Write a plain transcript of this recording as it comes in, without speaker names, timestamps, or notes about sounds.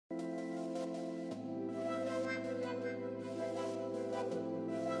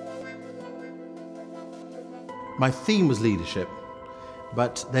My theme was leadership,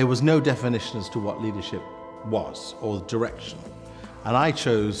 but there was no definition as to what leadership was or direction. And I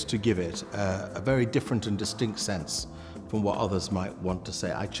chose to give it a very different and distinct sense from what others might want to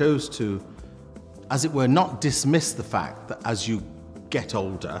say. I chose to, as it were, not dismiss the fact that as you get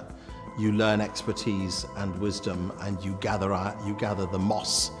older, you learn expertise and wisdom, and you gather the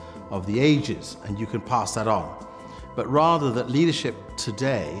moss of the ages, and you can pass that on. But rather that leadership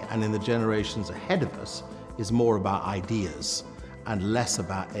today and in the generations ahead of us is more about ideas and less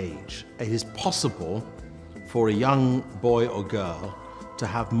about age. It is possible for a young boy or girl to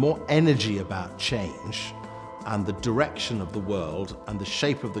have more energy about change and the direction of the world and the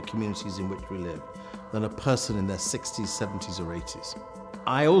shape of the communities in which we live than a person in their 60s, 70s or 80s.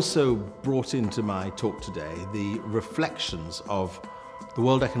 I also brought into my talk today the reflections of the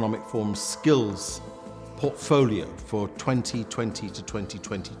World Economic Forum's skills portfolio for 2020 to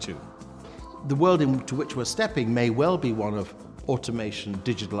 2022. The world into which we're stepping may well be one of automation,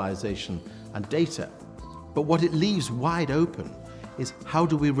 digitalization and data, but what it leaves wide open is how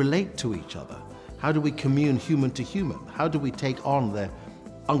do we relate to each other? How do we commune human to human? How do we take on the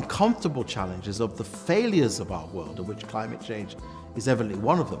uncomfortable challenges of the failures of our world, of which climate change is evidently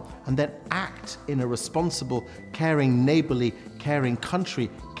one of them, and then act in a responsible, caring, neighbourly, caring country,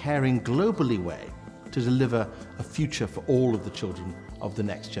 caring globally way to deliver a future for all of the children of the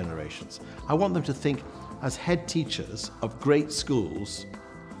next generations. I want them to think, as head teachers of great schools,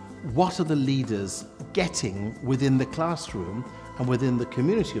 what are the leaders getting within the classroom and within the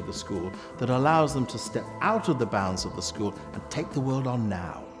community of the school that allows them to step out of the bounds of the school and take the world on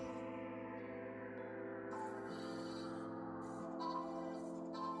now?